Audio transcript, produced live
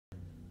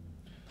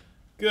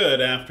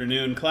Good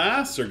afternoon,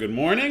 class, or good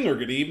morning, or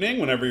good evening,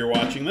 whenever you're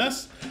watching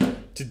this.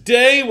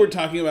 Today, we're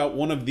talking about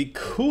one of the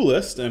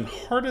coolest and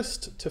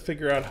hardest to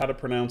figure out how to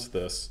pronounce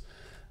this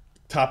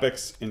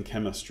topics in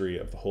chemistry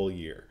of the whole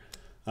year.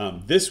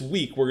 This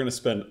week, we're going to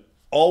spend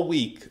all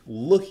week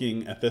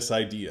looking at this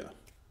idea.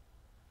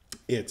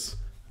 It's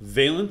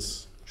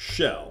valence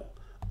shell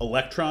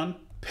electron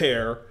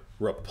pair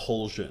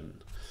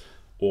repulsion,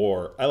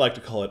 or I like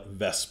to call it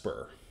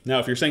VSEPR. Now,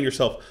 if you're saying to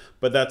yourself,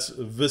 but that's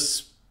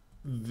VSEPR.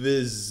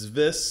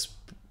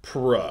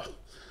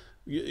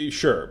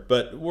 Sure,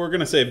 but we're going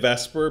to say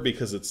VSEPR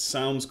because it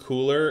sounds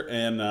cooler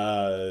and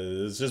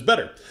it's just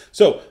better.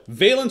 So,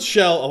 valence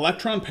shell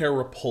electron pair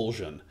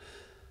repulsion.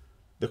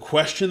 The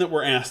question that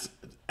we're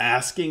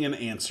asking and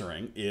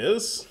answering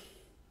is,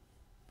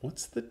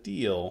 what's the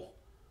deal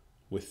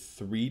with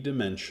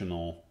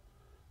three-dimensional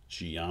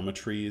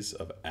geometries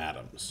of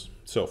atoms?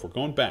 So if we're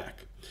going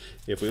back,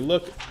 if we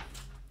look,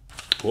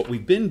 what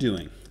we've been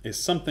doing is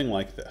something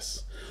like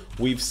this.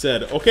 We've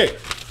said, okay,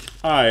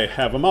 I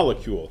have a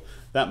molecule.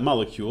 That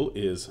molecule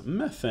is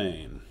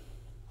methane.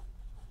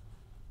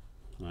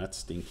 Well, that's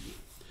stinky.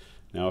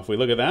 Now, if we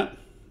look at that,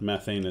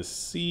 methane is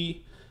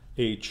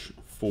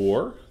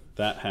CH4.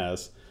 That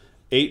has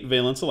 8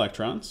 valence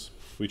electrons.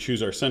 We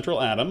choose our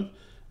central atom,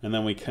 and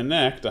then we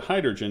connect a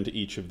hydrogen to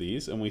each of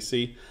these, and we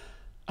see,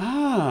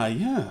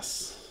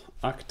 yes,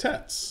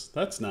 octets.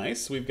 That's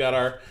nice. We've got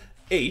our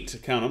 8,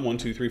 count them, 1,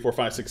 2, 3, 4,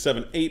 5, 6,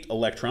 7, 8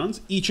 electrons.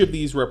 Each of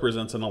these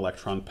represents an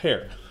electron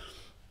pair.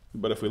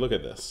 But if we look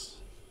at this,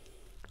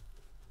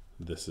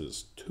 this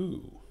is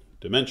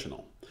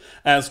two-dimensional.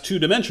 As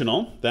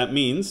two-dimensional, that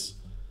means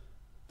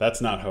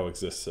that's not how it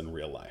exists in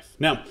real life.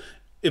 Now,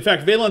 in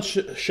fact, valence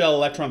shell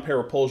electron pair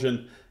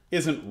repulsion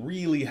isn't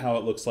really how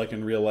it looks like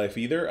in real life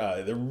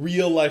either. The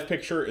real life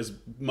picture is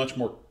much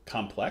more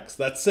complex.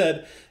 That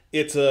said,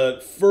 it's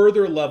a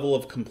further level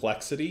of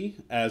complexity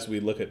as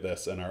we look at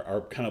this and are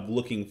kind of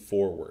looking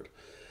forward.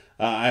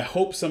 I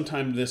hope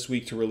sometime this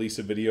week to release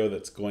a video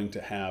that's going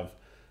to have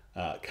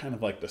kind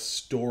of like the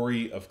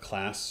story of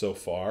class so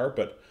far.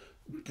 But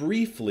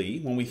briefly,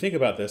 when we think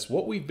about this,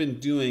 what we've been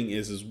doing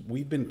is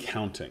we've been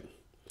counting.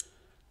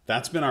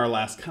 That's been our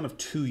last kind of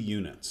 2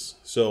 units.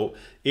 So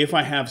if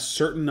I have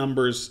certain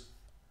numbers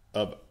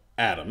of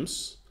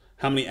atoms,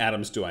 how many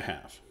atoms do I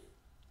have?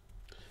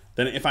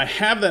 Then if I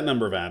have that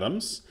number of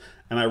atoms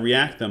and I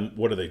react them,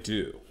 what do they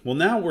do? Well,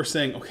 now we're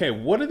saying, okay,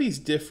 what are these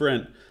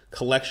different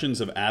collections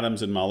of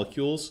atoms and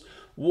molecules?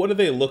 What do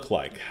they look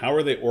like? How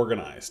are they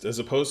organized? As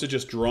opposed to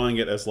just drawing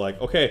it as like,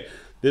 okay,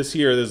 this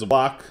here, there's a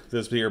block,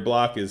 this here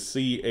block is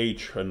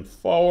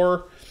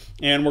CH4,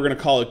 and we're going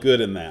to call it good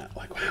in that.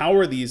 Like, how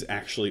are these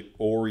actually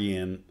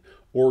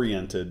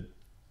oriented,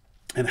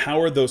 and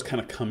how are those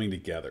kind of coming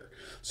together?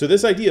 So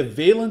this idea of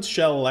valence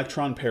shell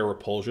electron pair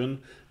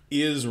repulsion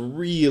is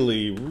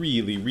really,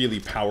 really, really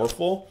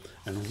powerful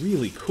and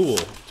really cool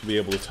to be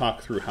able to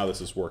talk through how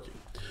this is working.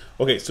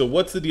 Okay, so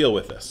what's the deal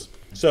with this?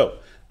 So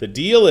the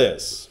deal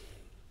is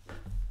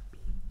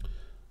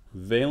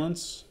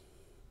valence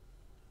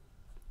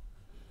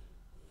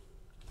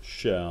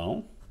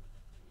shell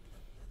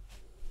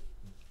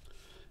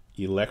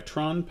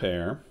electron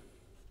pair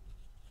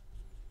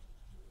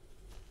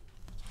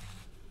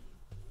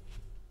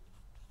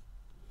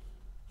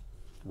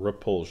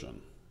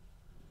repulsion.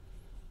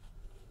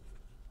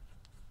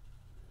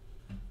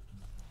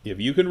 If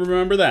you can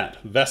remember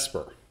that,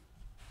 VSEPR,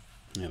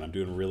 and I'm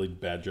doing a really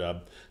bad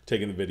job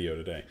taking the video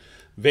today.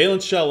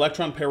 Valence shell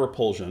electron pair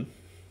repulsion.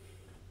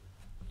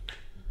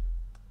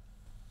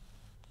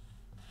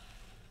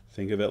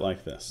 Think of it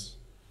like this.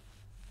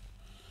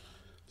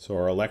 So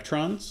our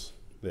electrons,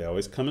 they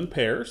always come in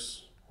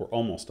pairs, or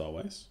almost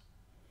always.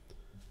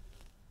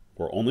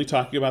 We're only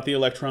talking about the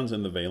electrons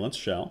in the valence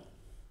shell.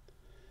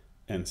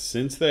 And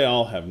since they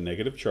all have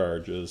negative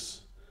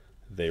charges,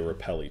 they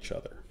repel each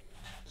other.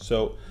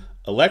 So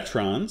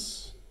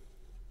electrons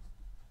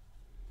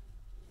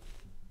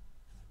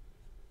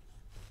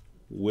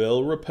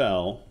will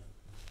repel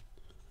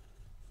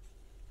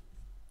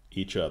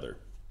each other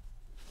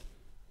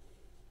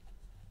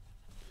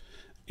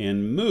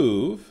and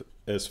move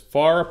as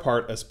far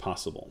apart as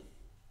possible.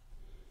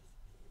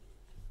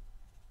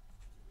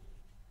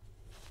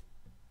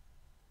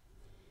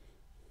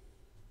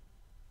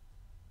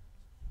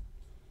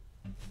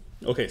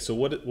 Okay, so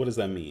what does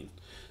that mean?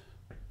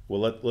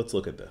 Well, let's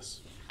look at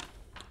this.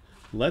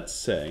 Let's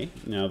say,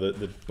 now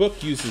the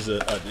book uses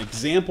an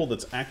example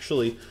that's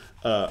actually,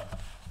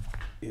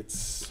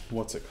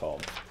 what's it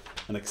called?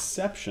 An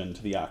exception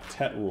to the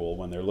octet rule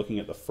when they're looking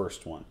at the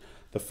first one.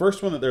 The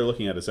first one that they're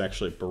looking at is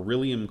actually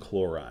beryllium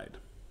chloride,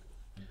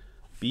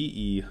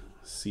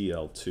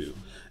 BeCl2.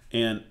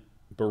 And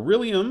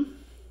beryllium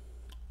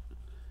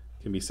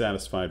can be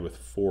satisfied with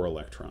 4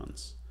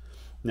 electrons.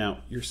 Now,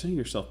 you're saying to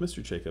yourself,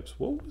 Mr. Jacobs,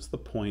 what was the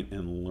point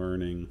in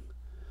learning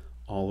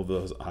all of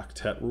those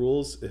octet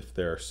rules if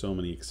there are so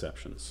many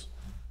exceptions?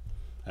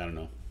 I don't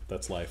know.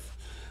 That's life.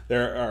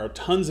 There are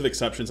tons of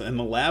exceptions, and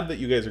the lab that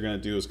you guys are going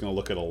to do is going to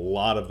look at a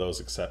lot of those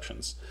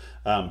exceptions.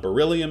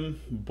 Beryllium,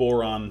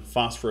 boron,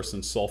 phosphorus,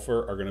 and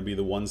sulfur are going to be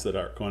the ones that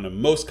are going to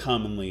most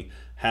commonly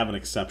have an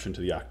exception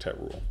to the octet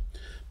rule.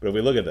 But if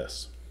we look at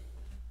this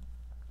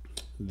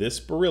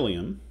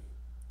beryllium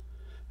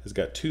has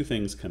got two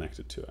things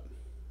connected to it.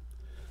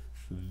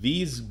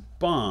 These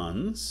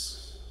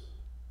bonds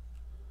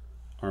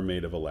are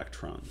made of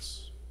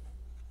electrons.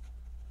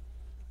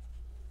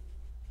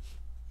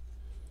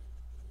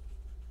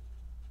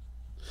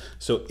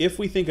 So if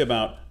we think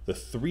about the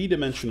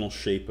three-dimensional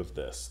shape of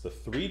this,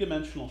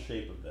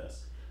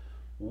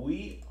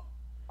 we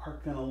are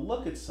going to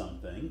look at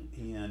something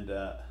and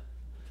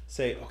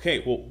say,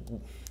 okay, well,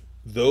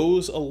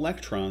 those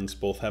electrons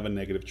both have a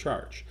negative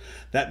charge.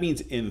 That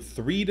means in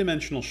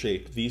three-dimensional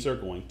shape, these are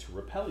going to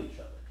repel each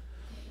other.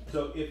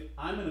 So if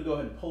I'm going to go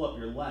ahead and pull up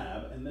your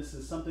lab, and this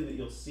is something that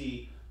you'll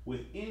see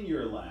within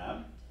your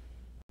lab,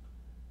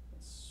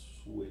 let's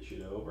switch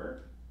it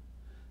over.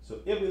 So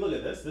if we look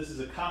at this, this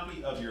is a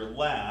copy of your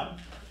lab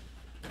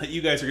that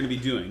you guys are going to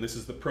be doing. This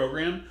is the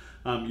program.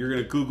 You're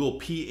going to Google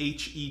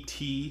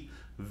PHET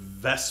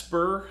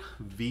VSEPR,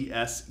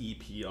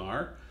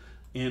 V-S-E-P-R.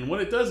 And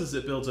what it does is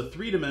it builds a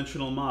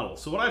three-dimensional model.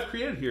 So what I've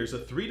created here is a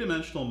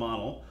three-dimensional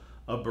model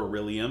of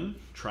beryllium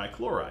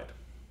trichloride.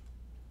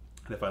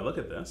 And if I look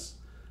at this,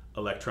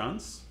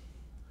 electrons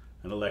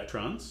and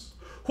electrons,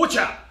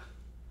 whoocha!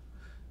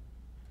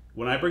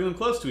 When I bring them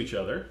close to each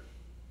other,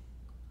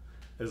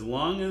 as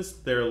long as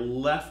they're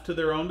left to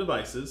their own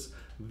devices,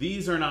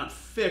 these are not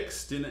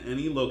fixed in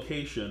any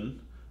location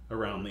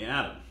around the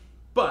atom.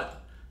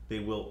 But they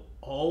will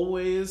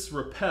always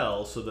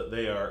repel so that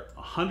they are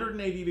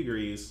 180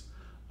 degrees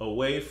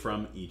away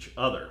from each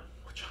other.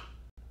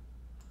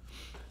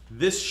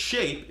 This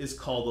shape is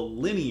called a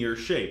linear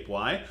shape.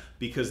 Why?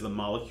 Because the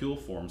molecule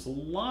forms a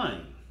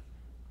line.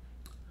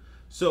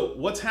 So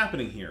what's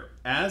happening here?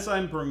 As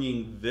I'm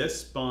bringing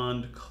this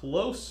bond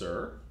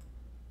closer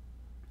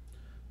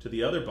to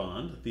the other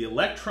bond, the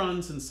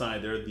electrons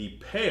inside there, the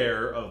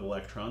pair of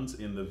electrons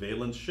in the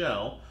valence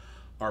shell,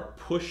 are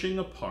pushing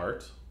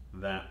apart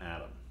that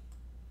atom.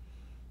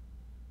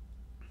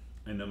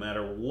 And no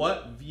matter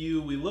what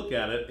view we look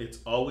at it, it's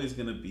always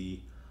going to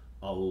be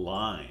a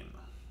line.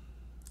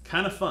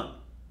 Kind of fun.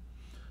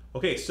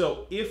 Okay,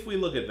 so if we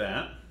look at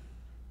that,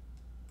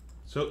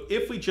 so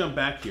if we jump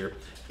back here,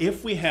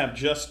 if we have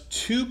just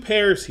two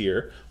pairs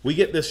here, we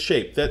get this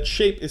shape. That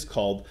shape is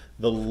called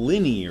the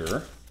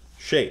linear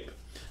shape.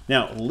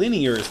 Now,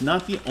 linear is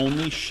not the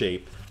only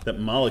shape that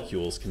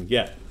molecules can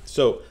get.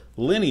 So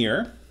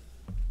linear,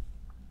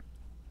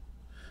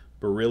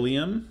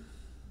 beryllium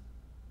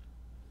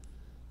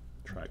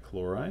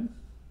trichloride.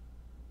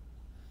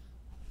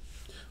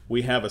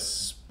 We have a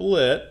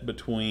split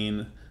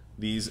between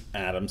these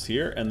atoms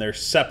here, and they're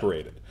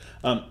separated.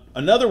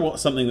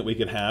 Something that we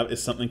could have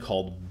is something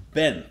called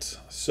bent.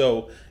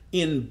 So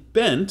in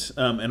bent,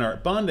 and our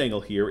bond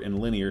angle here in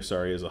linear,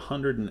 is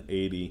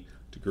 180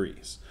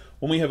 degrees.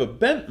 When we have a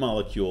bent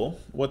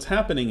molecule, what's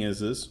happening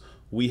is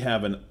we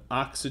have an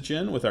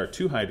oxygen with our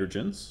two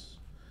hydrogens.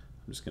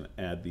 I'm just going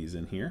to add these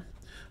in here.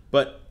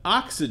 But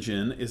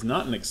oxygen is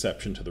not an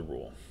exception to the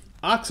rule.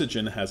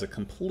 Oxygen has a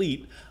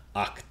complete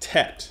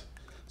octet.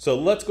 So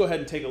let's go ahead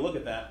and take a look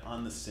at that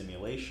on the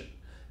simulation.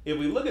 If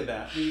we look at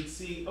that, we can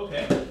see,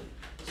 okay,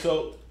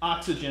 so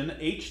oxygen,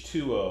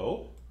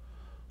 H2O,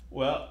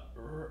 well,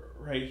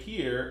 right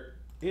here,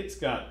 it's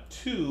got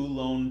two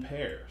lone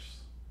pairs.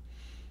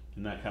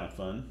 Isn't that kind of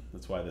fun?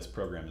 That's why this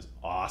program is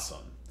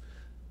awesome.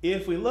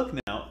 If we look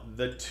now,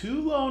 the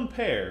two lone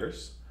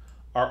pairs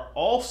are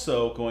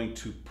also going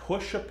to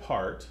push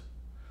apart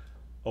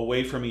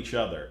away from each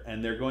other,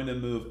 and they're going to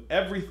move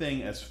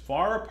everything as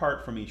far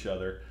apart from each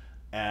other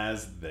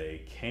as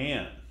they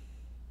can.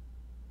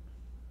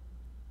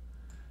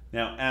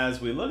 Now, as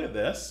we look at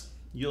this,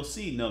 you'll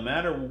see no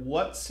matter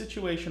what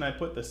situation I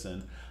put this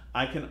in,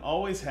 I can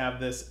always have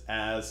this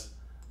as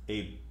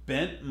a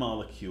bent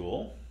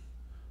molecule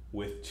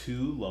with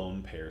two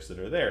lone pairs that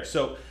are there.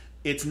 So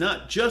it's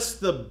not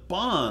just the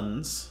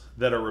bonds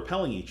that are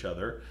repelling each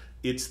other,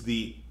 it's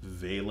the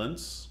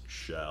valence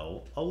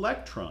shell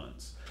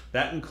electrons.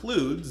 That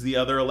includes the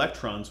other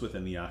electrons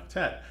within the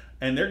octet.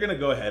 And they're going to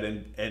go ahead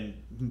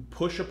and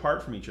push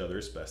apart from each other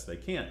as best they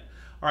can.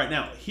 All right,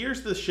 now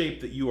here's the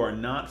shape that you are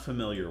not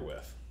familiar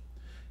with.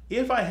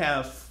 If I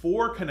have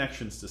four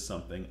connections to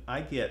something,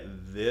 I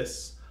get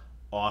this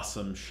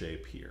awesome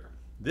shape here.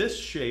 This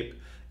shape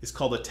is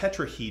called a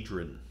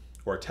tetrahedron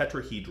or a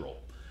tetrahedral.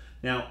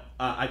 Now,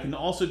 I can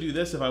also do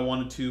this if I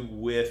wanted to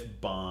with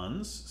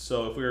bonds.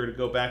 So if we were to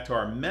go back to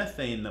our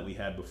methane that we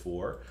had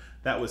before,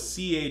 that was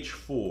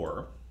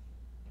CH4.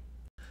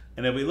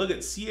 And if we look at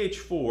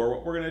CH4,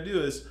 what we're going to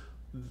do is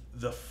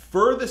the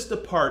furthest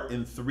apart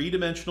in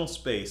three-dimensional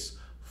space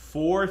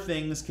four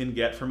things can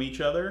get from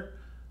each other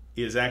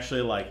is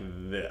actually like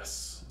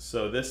this.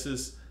 So this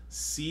is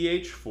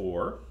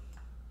CH4,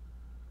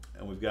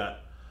 and we've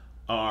got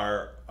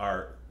our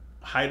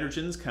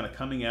hydrogens kind of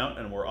coming out,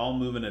 and we're all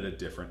moving at a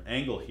different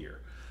angle here.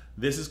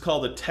 This is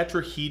called a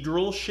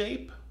tetrahedral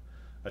shape.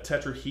 a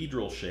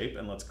tetrahedral shape,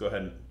 and let's go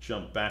ahead and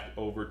jump back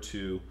over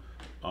to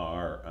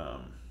our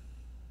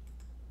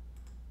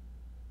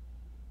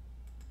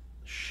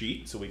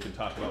sheet so we can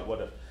talk about what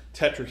a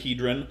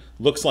tetrahedron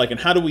looks like and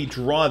how do we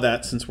draw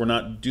that, since we're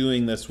not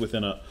doing this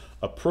within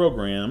a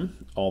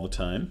program all the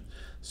time.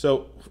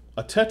 So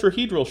a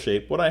tetrahedral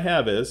shape, what I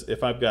have is,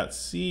 if I've got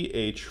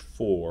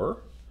CH4,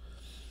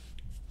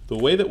 the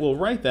way that we'll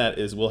write that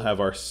is we'll have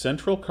our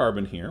central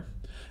carbon here,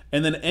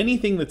 and then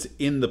anything that's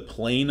in the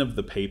plane of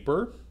the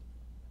paper,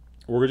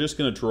 we're just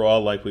going to draw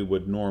like we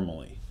would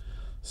normally.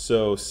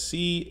 So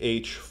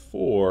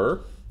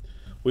CH4,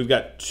 we've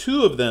got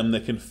two of them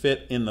that can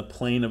fit in the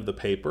plane of the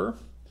paper.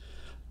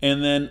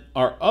 And then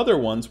our other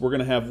ones, we're going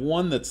to have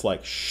one that's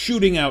like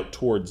shooting out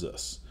towards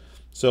us.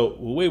 So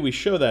the way we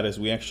show that is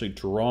we actually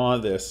draw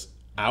this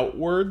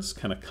outwards,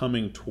 kind of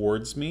coming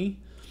towards me.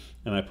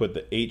 And I put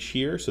the H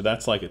here, so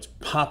that's like it's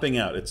popping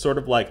out. It's sort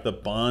of like the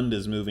bond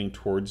is moving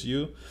towards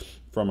you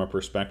from a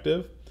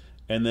perspective.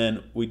 And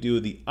then we do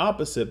the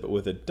opposite, but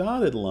with a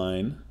dotted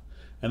line,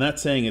 and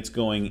that's saying it's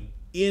going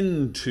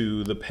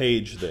into the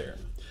page there.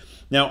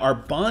 Now our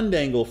bond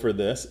angle for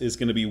this is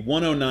going to be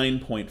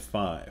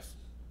 109.5.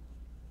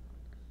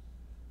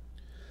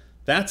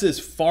 That's as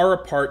far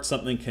apart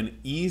something can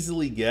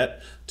easily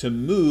get to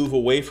move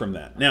away from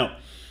that. Now,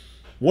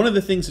 one of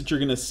the things that you're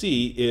going to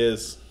see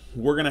is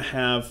we're going to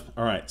have,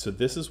 all right, so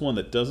this is one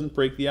that doesn't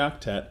break the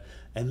octet,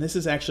 and this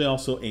is actually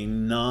also a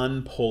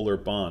non-polar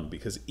bond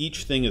because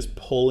each thing is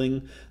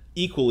pulling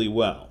equally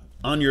well.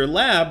 On your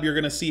lab, you're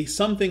going to see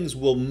some things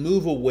will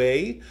move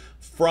away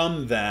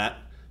from that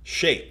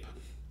shape.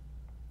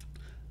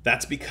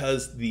 That's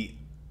because the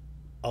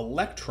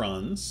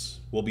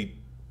electrons will be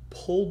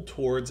pulled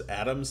towards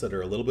atoms that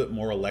are a little bit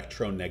more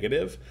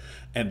electronegative,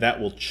 and that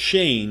will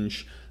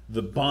change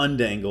the bond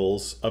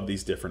angles of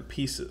these different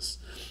pieces.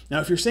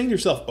 Now, if you're saying to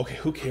yourself, okay,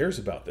 who cares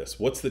about this?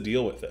 What's the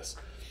deal with this?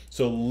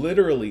 So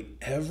literally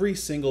every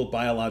single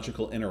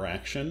biological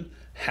interaction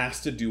has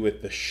to do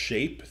with the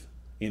shape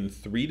in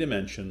 3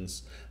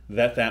 dimensions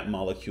that that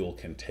molecule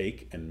can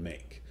take and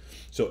make.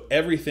 So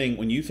everything,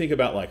 when you think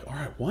about like, all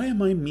right, why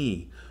am I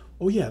me?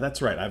 Oh yeah,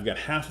 that's right. I've got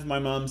half of my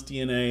mom's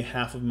DNA,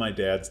 half of my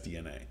dad's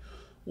DNA.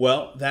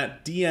 Well,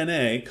 that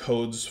DNA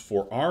codes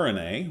for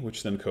RNA,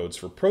 which then codes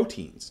for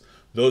proteins.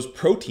 Those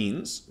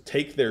proteins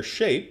take their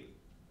shape,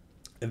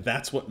 and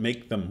that's what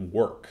makes them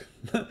work.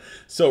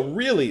 So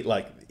really,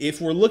 like, if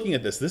we're looking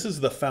at this, this is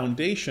the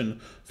foundation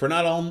for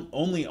not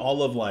only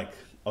all of like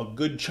a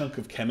good chunk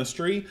of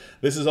chemistry,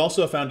 this is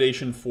also a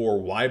foundation for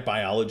why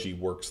biology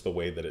works the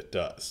way that it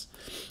does.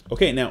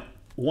 Okay, now,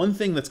 one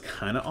thing that's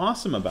kind of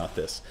awesome about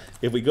this,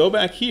 if we go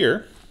back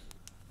here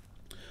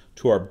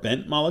to our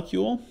bent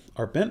molecule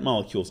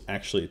is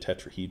actually a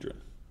tetrahedron.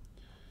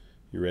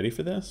 You ready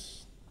for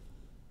this?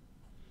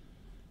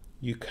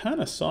 You kind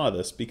of saw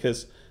this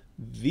because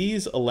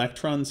these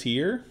electrons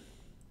here,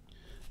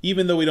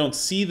 even though we don't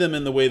see them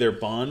in the way their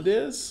bond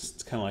is,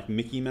 it's kind of like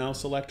Mickey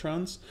Mouse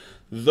electrons,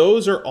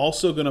 those are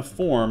also going to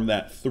form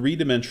that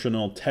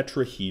 3-dimensional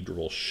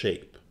tetrahedral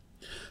shape.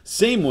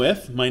 Same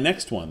with my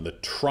next one, the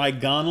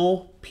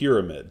trigonal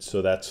pyramid.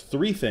 So that's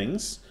 3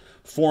 things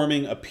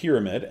forming a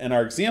pyramid, and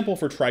our example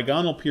for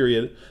trigonal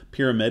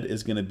pyramid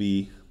is going to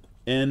be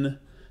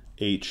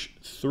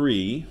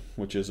NH3,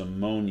 which is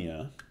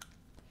ammonia.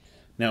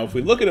 Now, if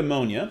we look at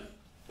ammonia,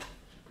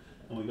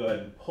 and we go ahead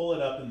and pull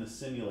it up in the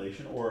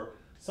simulation, or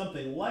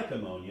something like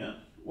ammonia,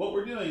 what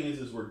we're doing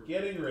is we're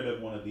getting rid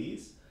of one of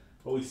these,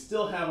 but we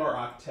still have our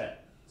octet.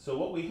 So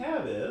what we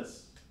have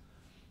is,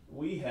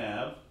 we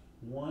have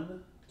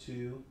 1,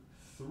 2,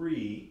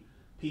 3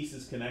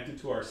 pieces connected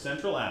to our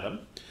central atom,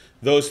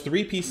 those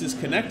 3 pieces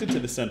connected to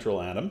the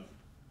central atom,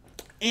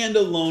 and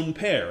a lone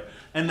pair.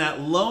 And that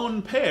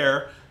lone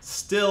pair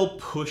still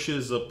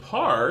pushes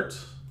apart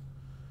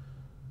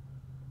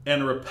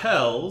and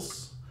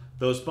repels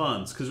those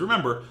bonds. Because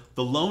remember,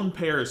 the lone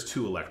pair is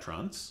 2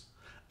 electrons,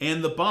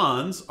 and the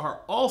bonds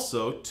are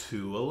also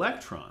 2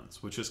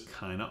 electrons, which is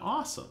kind of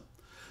awesome.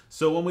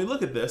 So when we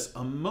look at this,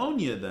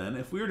 ammonia then,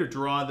 if we were to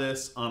draw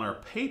this on our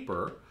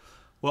paper,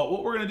 well,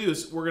 what we're going to do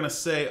is we're going to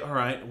say, all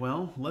right,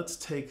 well, let's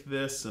take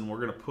this and we're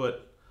going to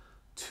put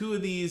 2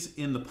 of these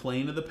in the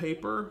plane of the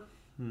paper.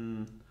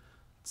 Let's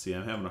see,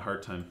 I'm having a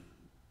hard time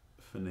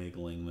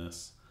finagling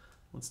this.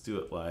 Let's do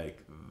it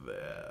like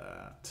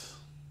that.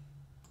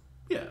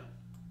 Yeah.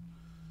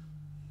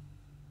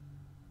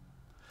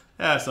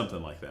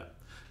 Something like that.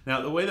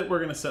 Now, the way that we're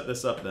going to set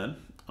this up then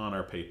on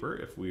our paper,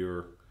 if we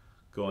were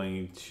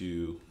going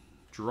to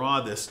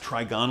draw this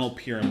trigonal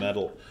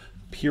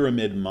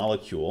pyramid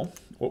molecule,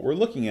 what we're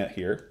looking at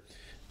here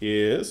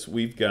is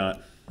we've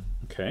got,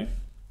 okay,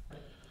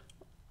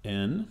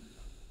 N,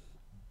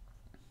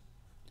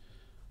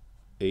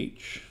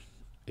 H,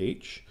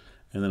 H,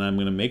 and then I'm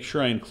going to make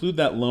sure I include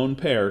that lone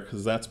pair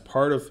because that's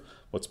part of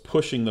what's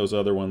pushing those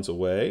other ones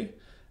away.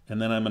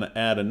 And then I'm going to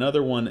add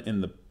another one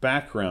in the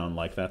background,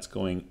 like that's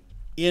going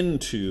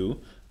into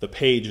the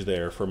page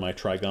there for my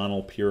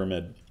trigonal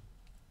pyramid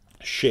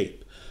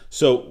shape.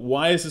 So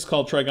why is this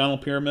called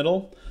trigonal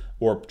pyramidal?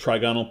 or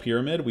trigonal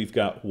pyramid, we've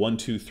got 1,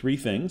 2, 3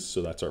 things.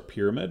 So that's our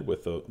pyramid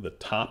with the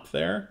top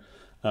there.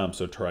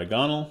 So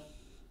trigonal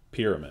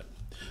pyramid.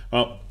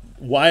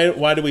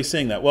 Why do we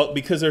saying that? Well,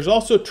 because there's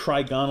also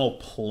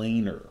trigonal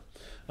planar.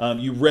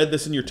 You read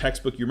this in your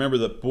textbook. You remember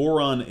that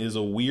boron is a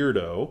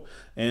weirdo,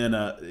 and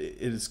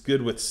it is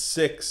good with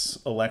 6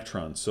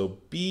 electrons. So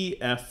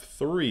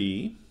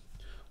BF3,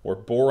 or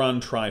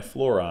boron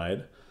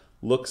trifluoride,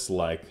 looks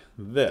like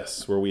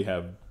this, where we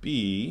have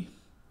B,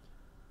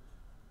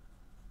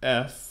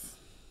 F,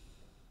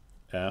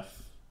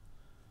 F,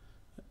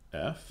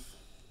 F,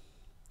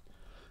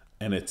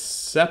 and it's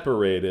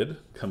separated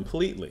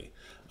completely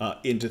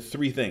into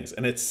 3 things,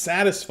 and it's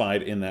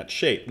satisfied in that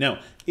shape. Now,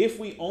 if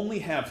we only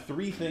have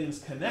 3 things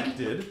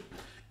connected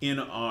in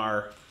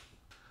our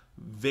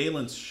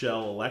valence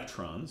shell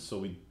electrons, so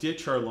we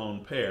ditch our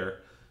lone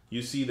pair,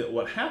 you see that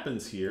what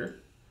happens here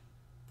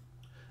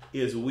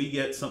is we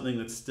get something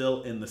that's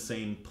still in the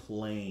same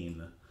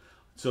plane.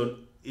 So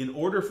in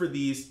order for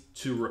these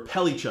to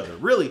repel each other,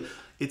 really,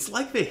 it's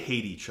like they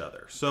hate each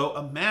other. So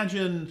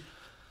imagine,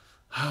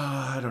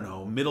 I don't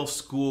know, middle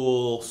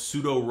school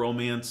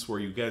pseudo-romance where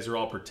you guys are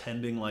all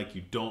pretending like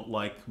you don't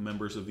like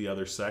members of the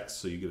other sex,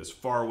 so you get as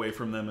far away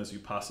from them as you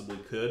possibly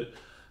could.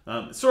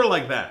 It's sort of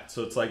like that.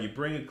 So it's like you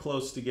bring it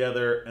close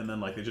together and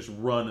then like they just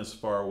run as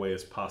far away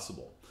as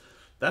possible.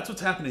 That's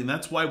what's happening.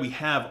 That's why we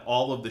have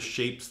all of the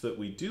shapes that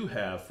we do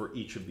have for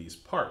each of these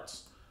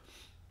parts.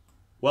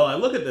 Well, I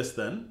look at this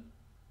then,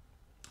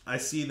 I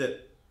see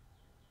that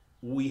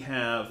we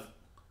have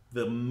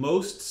the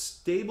most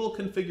stable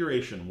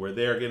configuration where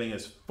they are getting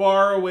as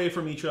far away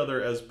from each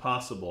other as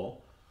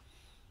possible.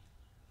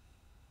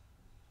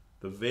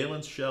 The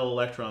valence shell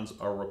electrons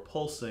are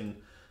repulsing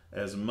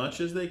as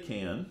much as they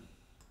can,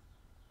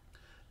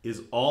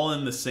 is all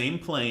in the same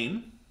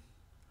plane,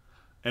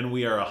 and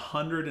we are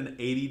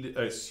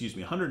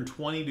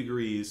 120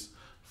 degrees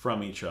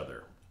from each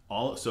other.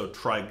 So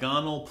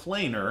trigonal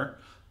planar,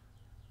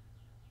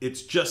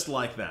 it's just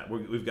like that.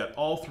 We've got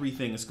all 3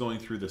 things going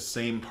through the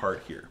same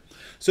part here.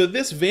 So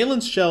this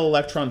valence shell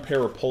electron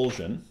pair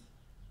repulsion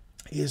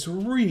is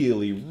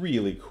really,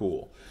 really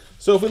cool.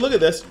 So if we look at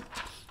this,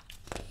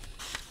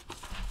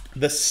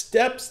 the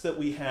steps that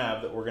we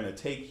have that we're going to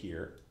take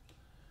here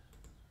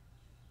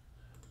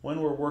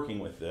when we're working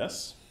with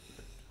this,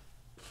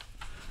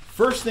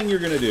 first thing you're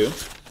going to do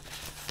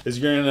is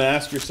you're going to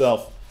ask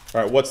yourself,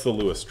 all right, what's the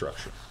Lewis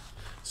structure?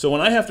 So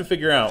when I have to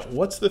figure out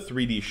what's the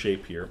 3D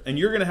shape here, and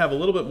you're going to have a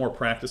little bit more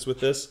practice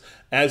with this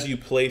as you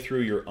play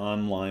through your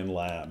online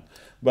lab.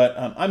 But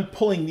I'm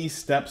pulling these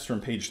steps from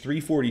page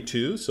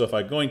 342, so if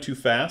I'm going too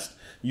fast,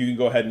 you can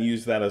go ahead and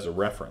use that as a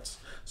reference.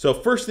 So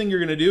first thing you're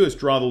going to do is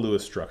draw the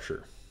Lewis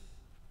structure.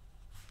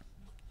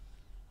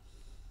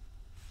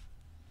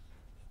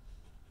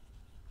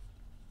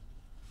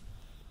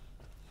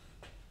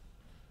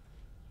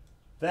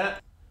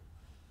 That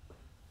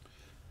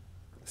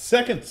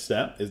second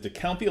step is to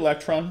count the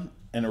electron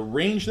and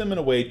arrange them in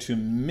a way to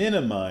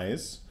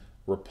minimize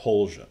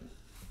repulsion.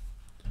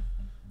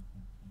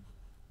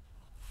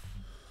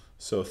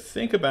 So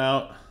think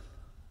about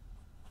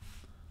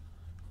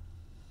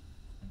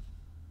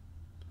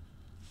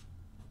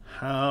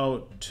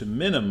how to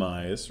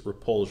minimize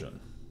repulsion.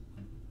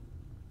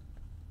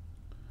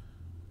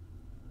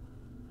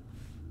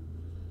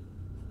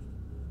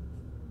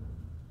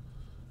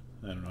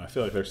 I don't know. I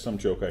feel like there's some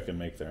joke I can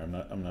make there.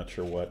 I'm not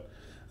sure what.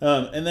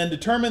 And then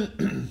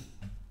determine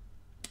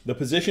the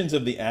positions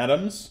of the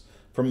atoms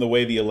from the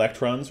way the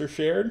electrons are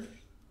shared.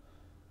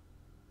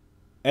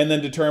 And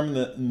then determine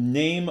the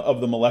name of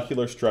the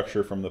molecular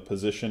structure from the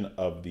position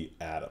of the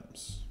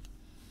atoms.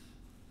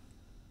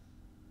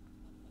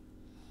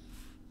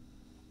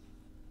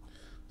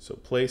 So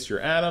place your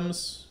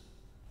atoms.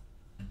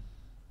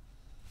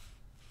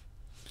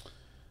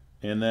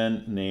 And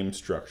then name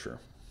structure.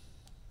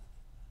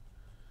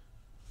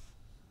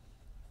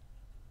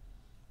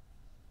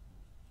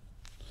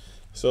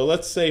 So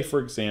let's say, for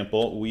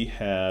example, we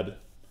had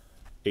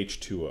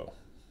H2O.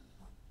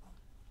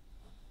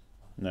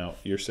 Now,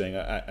 you're saying,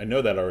 I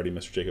know that already,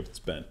 Mr. Jacobs, it's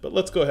bent, but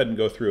let's go ahead and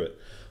go through it.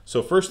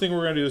 So first thing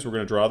we're going to do is we're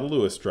going to draw the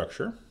Lewis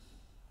structure.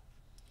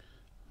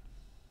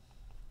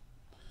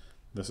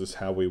 This is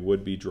how we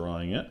would be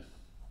drawing it.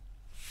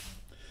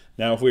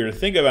 Now, if we were to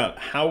think about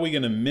how we're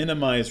going to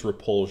minimize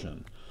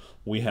repulsion,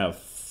 we have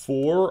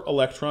 4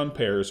 electron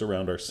pairs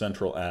around our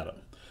central atom.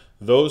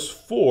 Those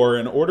 4,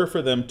 in order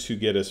for them to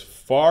get as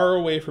far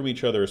away from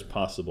each other as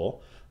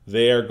possible,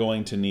 they are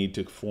going to need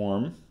to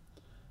form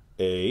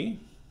a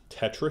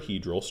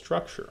tetrahedral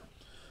structure.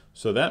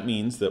 So that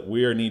means that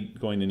we are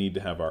going to need to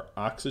have our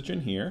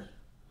oxygen here,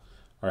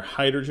 our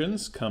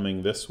hydrogens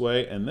coming this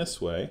way,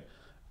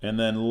 and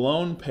then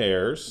lone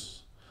pairs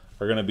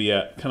are going to be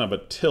at kind of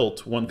a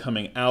tilt, one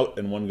coming out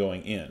and one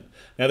going in.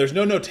 Now there's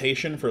no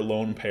notation for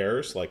lone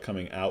pairs like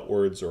coming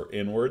outwards or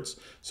inwards,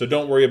 so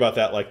don't worry about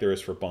that like there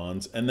is for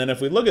bonds. And then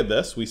if we look at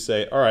this, we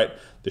say, all right,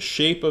 the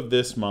shape of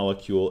this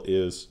molecule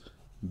is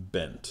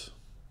bent.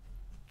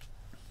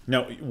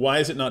 Now, why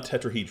is it not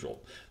tetrahedral?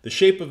 The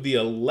shape of the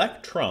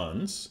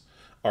electrons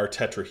are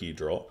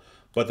tetrahedral,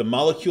 but the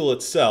molecule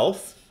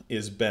itself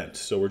is bent.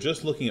 So we're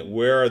just looking at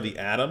where are the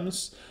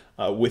atoms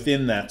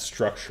within that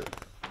structure.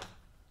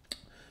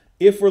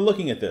 If we're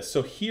looking at this,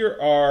 so here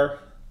are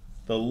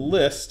the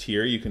list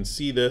here. You can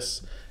see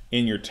this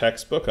in your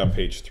textbook on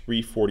page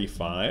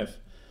 345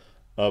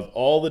 of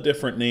all the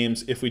different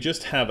names. If we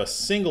just have a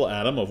single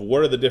atom, of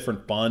what are the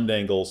different bond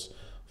angles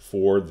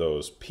for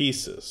those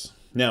pieces.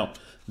 Now,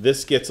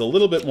 this gets a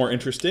little bit more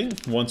interesting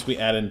once we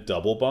add in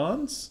double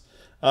bonds,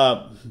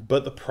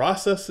 but the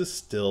process is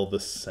still the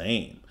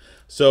same.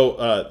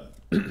 So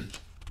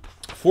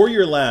for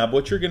your lab,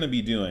 what you're going to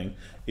be doing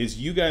is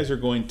you guys are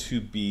going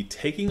to be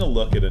taking a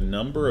look at a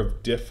number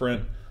of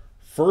different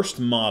first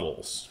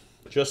models,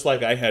 just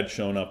like I had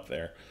shown up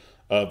there,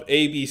 of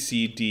A, B,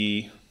 C,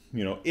 D.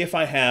 You know, if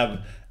I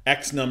have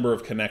X number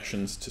of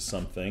connections to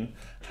something,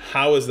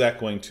 how is that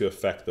going to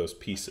affect those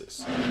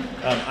pieces?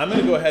 I'm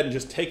going to go ahead and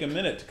just take a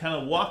minute to kind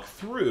of walk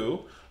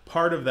through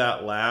part of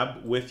that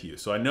lab with you.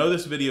 So I know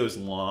this video is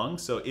long,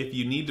 so if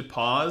you need to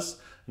pause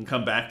and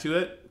come back to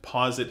it,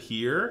 pause it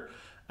here.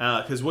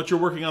 Because what you're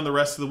working on the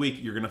rest of the week,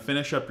 you're going to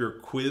finish up your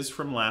quiz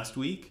from last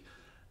week,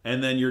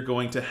 and then you're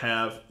going to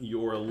have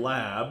your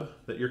lab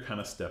that you're kind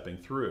of stepping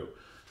through.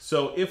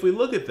 So if we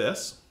look at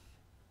this,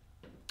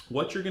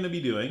 what you're going to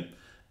be doing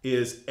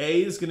is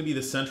A is going to be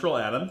the central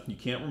atom. You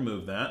can't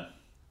remove that.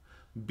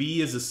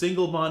 B is a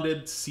single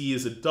bonded, C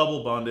is a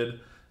double bonded,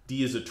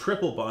 D is a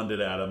triple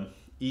bonded atom,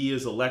 E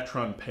is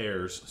electron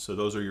pairs. So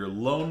those are your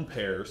lone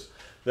pairs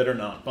that are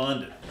not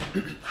bonded.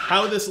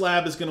 How this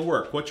lab is going to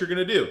work, what you're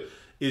going to do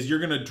is you're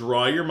going to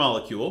draw your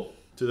molecule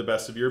to the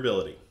best of your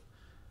ability.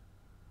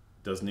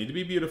 Doesn't need to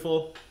be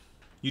beautiful.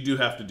 You do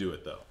have to do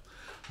it though.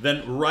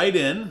 Then write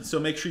in, so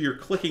make sure you're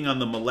clicking on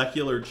the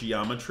molecular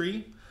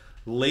geometry,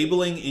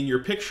 labeling in your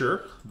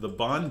picture the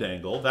bond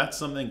angle. That's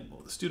something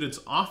students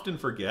often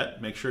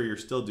forget. Make sure you're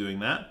still doing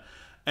that.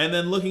 And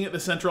then looking at the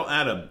central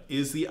atom,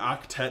 is the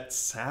octet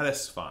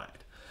satisfied?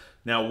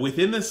 Now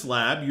within this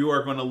lab, you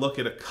are going to look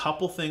at a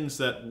couple things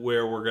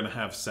where we're going to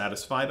have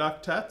satisfied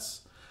octets,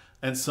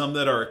 and some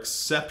that are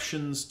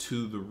exceptions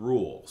to the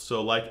rule.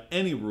 So like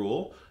any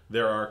rule,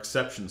 there are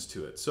exceptions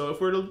to it. So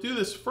if we're to do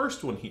this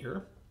first one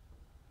here,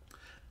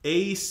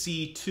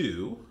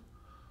 AC2,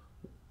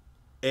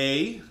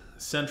 A,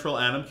 central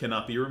atom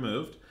cannot be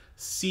removed,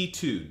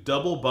 C2,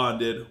 double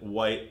bonded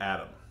white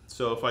atom.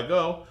 So if I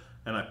go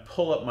and I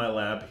pull up my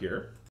lab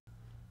here,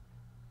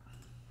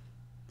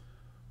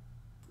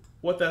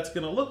 what that's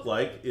going to look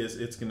like is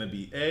it's going to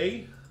be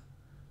A,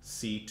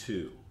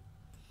 C2.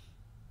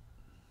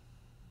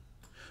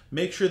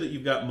 Make sure that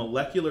you've got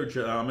molecular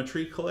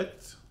geometry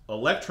clicked,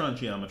 electron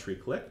geometry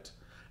clicked,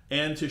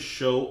 and to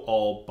show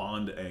all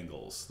bond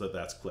angles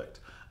that's clicked.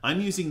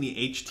 I'm using the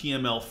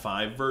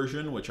HTML5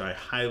 version, which I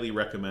highly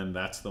recommend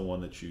that's the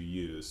one that you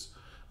use.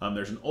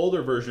 There's an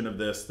older version of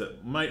this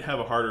that might have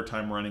a harder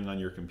time running on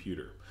your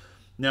computer.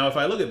 Now if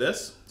I look at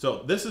this,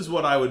 so this is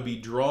what I would be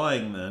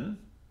drawing then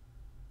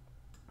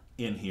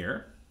in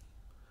here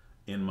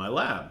in my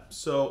lab.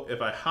 So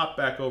if I hop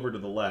back over to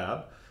the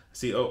lab,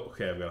 see, oh,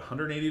 okay, I've got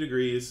 180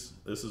 degrees.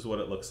 This is what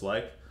it looks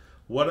like.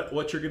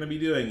 What you're going to be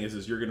doing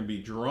is you're going to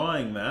be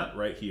drawing that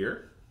right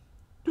here.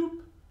 Doop,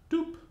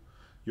 doop.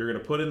 You're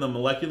going to put in the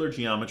molecular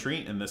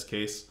geometry, in this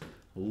case,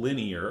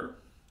 linear.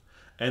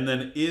 And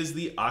then, is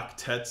the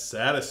octet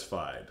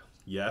satisfied?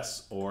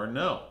 Yes or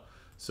no?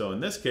 So in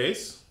this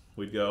case,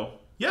 we'd go,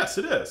 yes,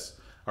 it is.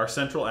 Our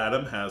central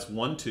atom has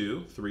 1,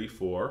 2, 3,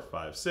 4,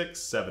 5, 6,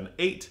 7,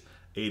 8.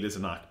 8 is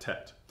an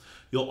octet.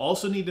 You'll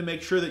also need to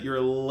make sure that you're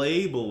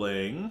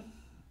labeling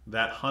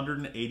that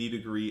 180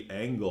 degree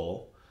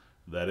angle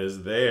that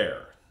is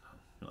there.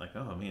 You're like,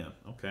 oh man,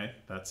 okay,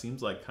 that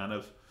seems like kind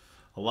of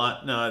a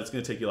lot. No, it's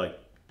going to take you like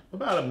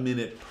about a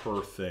minute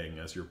per thing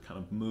as you're kind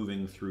of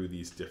moving through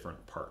these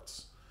different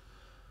parts.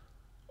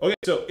 Okay,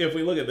 so if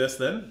we look at this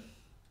then,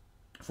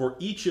 for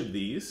each of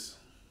these,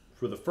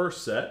 for the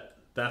first set,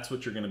 that's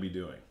what you're going to be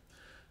doing.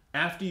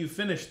 After you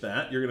finish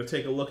that, you're going to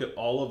take a look at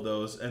all of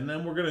those, and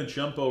then we're going to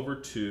jump over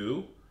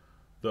to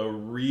the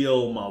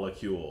real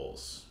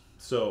molecules.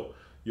 So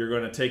you're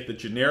going to take the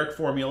generic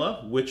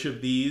formula, which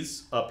of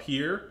these up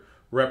here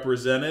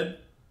represented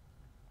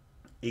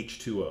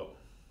H2O.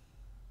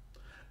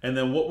 And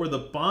then what were the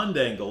bond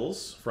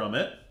angles from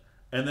it?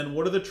 And then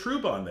what are the true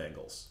bond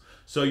angles?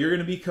 So you're going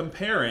to be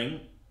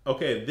comparing,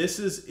 okay, this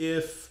is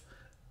if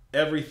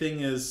everything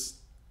is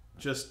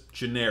just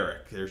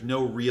generic. There's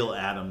no real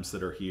atoms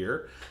that are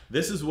here.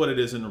 This is what it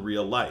is in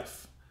real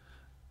life.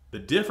 The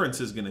difference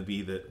is going to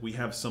be that we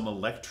have some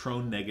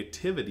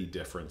electronegativity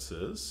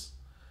differences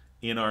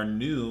in our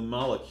new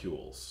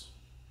molecules.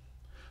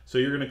 So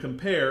you're going to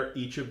compare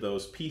each of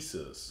those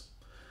pieces.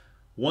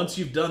 Once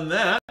you've done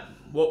that,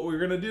 what we're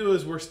going to do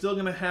is we're still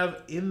going to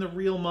have in the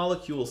Real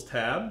Molecules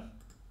tab,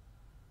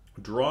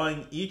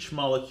 drawing each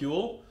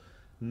molecule,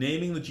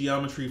 naming the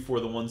geometry for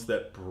the ones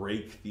that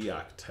break the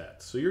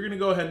octet. So you're going to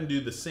go ahead and do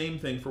the same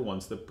thing for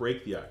ones that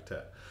break the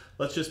octet.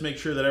 Let's just make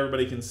sure that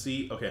everybody can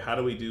see, okay, how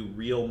do we do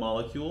Real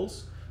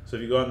Molecules? So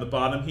if you go on the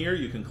bottom here,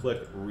 you can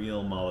click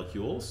Real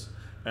Molecules.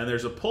 And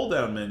there's a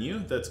pull-down menu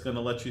that's going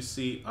to let you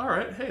see, all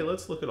right, hey,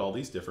 let's look at all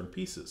these different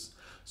pieces.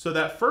 So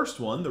that first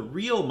one, the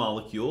real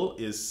molecule,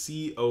 is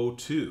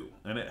CO2,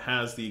 and it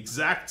has the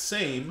exact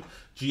same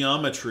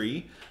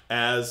geometry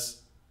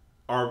as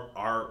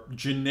our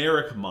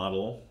generic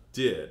model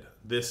did.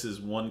 This is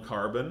one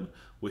carbon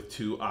with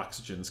 2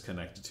 oxygens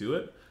connected to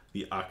it.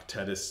 The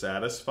octet is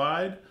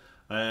satisfied,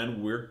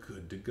 and we're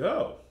good to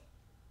go.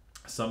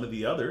 Some of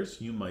the others,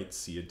 you might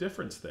see a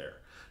difference there.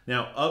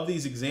 Now, of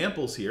these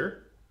examples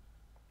here,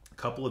 a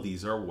couple of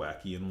these are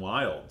wacky and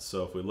wild.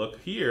 So if we look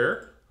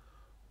here,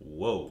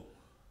 whoa,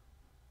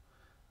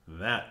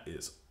 that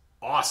is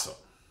awesome.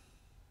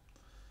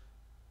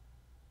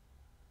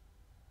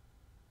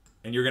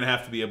 And you're going to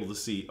have to be able to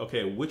see,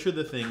 okay, which are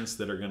the things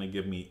that are going to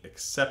give me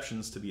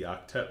exceptions to the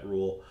octet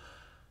rule?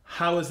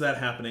 How is that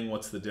happening?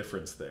 What's the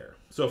difference there?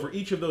 So for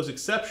each of those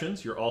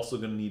exceptions, you're also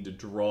going to need to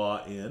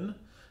draw in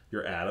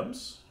your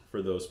atoms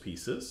for those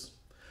pieces.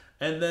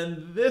 And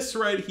then this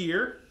right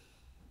here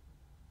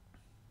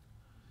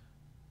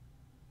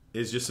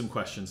is just some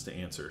questions to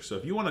answer. So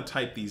if you want to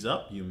type these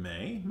up, you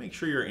may. Make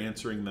sure you're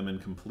answering them in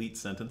complete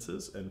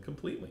sentences and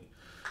completely.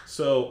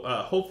 So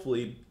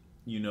hopefully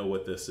you know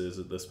what this is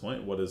at this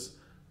point. What does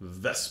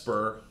VSEPR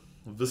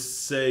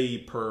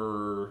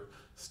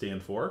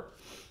stand for?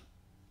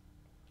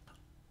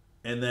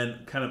 And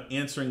then kind of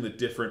answering the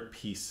different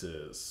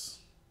pieces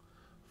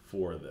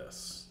for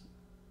this.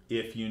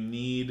 If you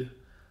need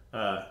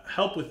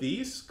help with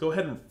these, go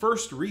ahead and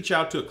first reach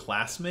out to a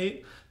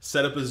classmate,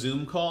 set up a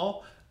Zoom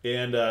call,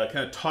 and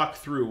kind of talk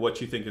through what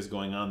you think is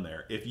going on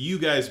there. If you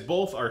guys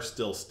both are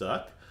still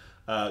stuck,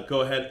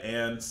 go ahead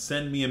and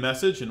send me a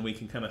message and we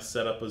can kind of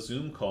set up a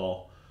Zoom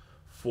call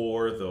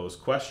for those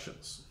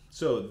questions.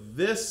 So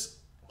this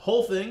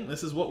whole thing,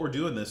 this is what we're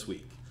doing this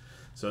week.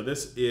 So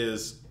this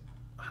is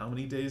how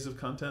many days of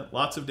content?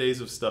 Lots of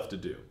days of stuff to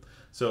do.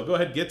 So go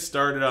ahead, get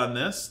started on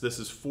this. This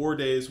is 4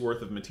 days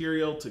worth of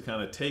material to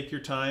kind of take your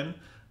time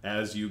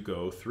as you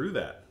go through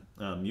that.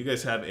 You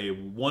guys have a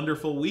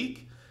wonderful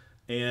week,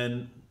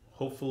 and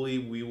hopefully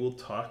we will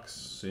talk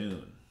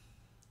soon.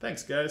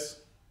 Thanks,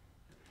 guys.